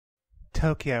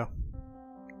Tokyo.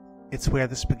 It's where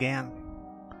this began.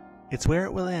 It's where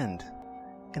it will end.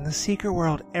 In the secret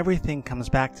world, everything comes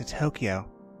back to Tokyo.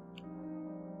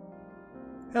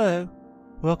 Hello.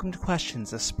 Welcome to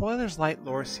Questions, a spoilers-light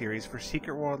lore series for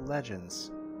Secret World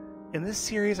legends. In this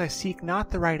series, I seek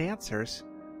not the right answers,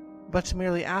 but to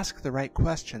merely ask the right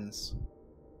questions.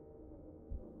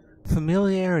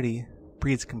 Familiarity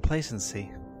breeds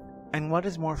complacency, and what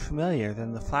is more familiar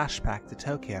than the flashback to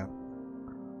Tokyo?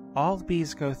 All the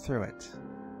bees go through it.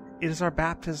 It is our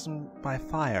baptism by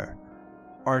fire,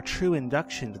 our true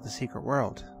induction to the secret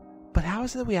world. But how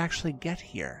is it that we actually get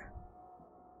here?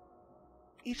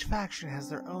 Each faction has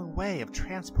their own way of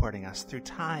transporting us through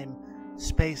time,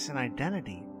 space, and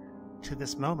identity to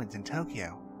this moment in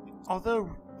Tokyo. Although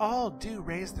all do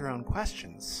raise their own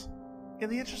questions, in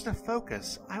the interest of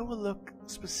focus, I will look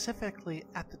specifically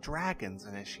at the Dragon's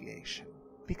initiation,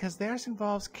 because theirs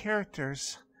involves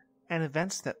characters and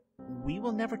events that we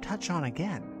will never touch on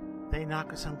again. They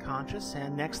knock us unconscious,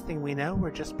 and next thing we know,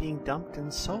 we're just being dumped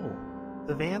in Seoul.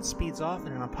 The van speeds off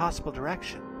in an impossible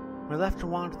direction. We're left to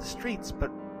wander the streets, but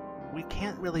we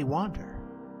can't really wander.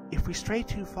 If we stray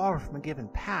too far from a given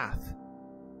path,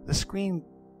 the screen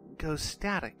goes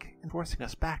static, forcing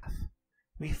us back.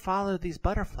 We follow these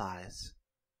butterflies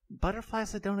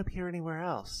that don't appear anywhere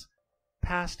else,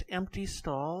 past empty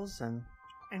stalls and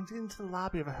into the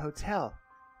lobby of a hotel,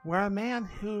 where a man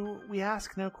who we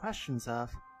ask no questions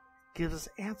of gives us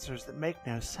answers that make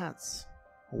no sense.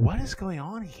 What is going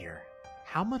on here?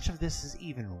 How much of this is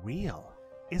even real?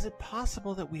 Is it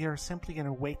possible that we are simply in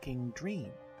a waking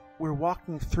dream? We're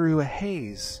walking through a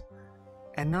haze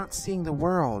and not seeing the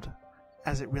world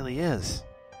as it really is.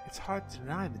 It's hard to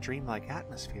deny the dreamlike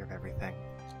atmosphere of everything.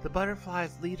 The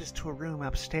butterflies lead us to a room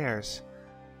upstairs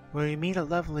where we meet a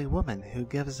lovely woman who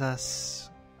gives us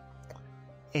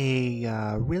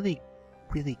a really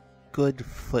good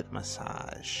foot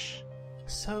massage.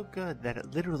 So good that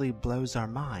it literally blows our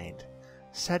mind,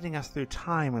 setting us through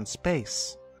time and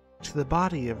space to the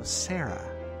body of Sarah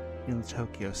in the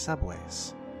Tokyo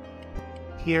subways.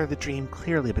 Here the dream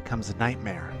clearly becomes a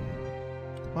nightmare.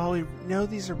 While we know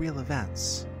these are real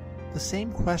events, the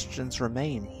same questions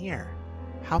remain here.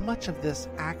 How much of this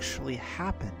actually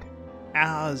happened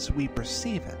as we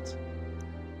perceive it?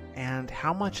 And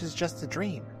how much is just a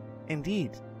dream?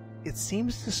 Indeed, it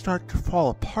seems to start to fall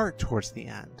apart towards the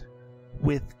end,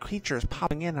 with creatures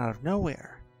popping in out of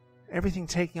nowhere, everything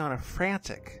taking on a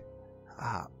frantic,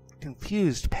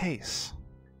 confused pace.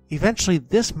 Eventually,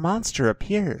 this monster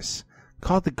appears,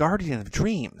 called the Guardian of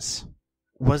Dreams.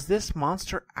 Was this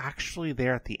monster actually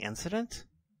there at the incident?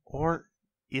 Or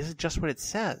is it just what it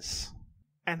says?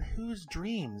 And whose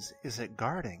dreams is it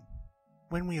guarding?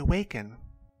 When we awaken,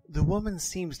 the woman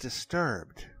seems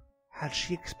disturbed. Had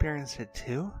she experienced it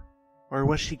too? Or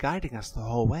was she guiding us the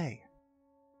whole way?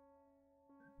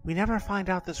 We never find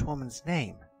out this woman's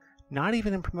name, not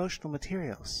even in promotional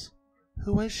materials.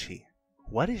 Who is she?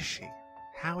 What is she?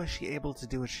 How is she able to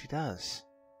do what she does?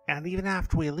 And even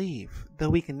after we leave, though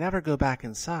we can never go back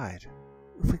inside,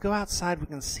 if we go outside we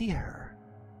can see her,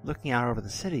 looking out over the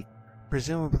city,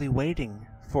 presumably waiting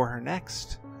for her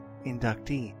next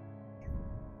inductee.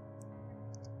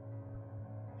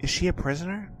 Is she a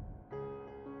prisoner?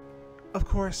 Of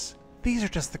course, these are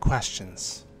just the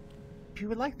questions. If you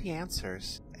would like the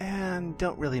answers, and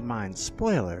don't really mind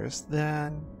spoilers,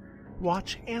 then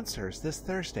watch Answers this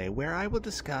Thursday, where I will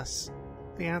discuss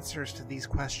the answers to these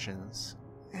questions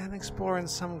and explore in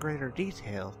some greater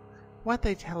detail what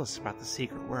they tell us about the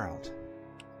secret world.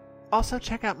 Also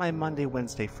check out my Monday,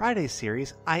 Wednesday, Friday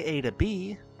series, I Ate a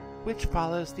Bee, which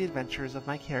follows the adventures of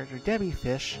my character Debbie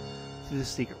Fish through the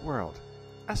secret world.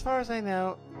 As far as I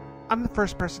know, I'm the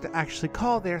first person to actually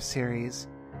call their series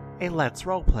a Let's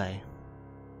Roleplay.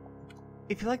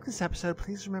 If you like this episode,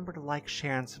 please remember to like,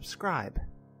 share, and subscribe.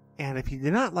 And if you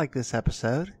did not like this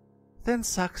episode, then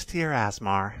sucks to your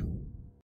Asmar.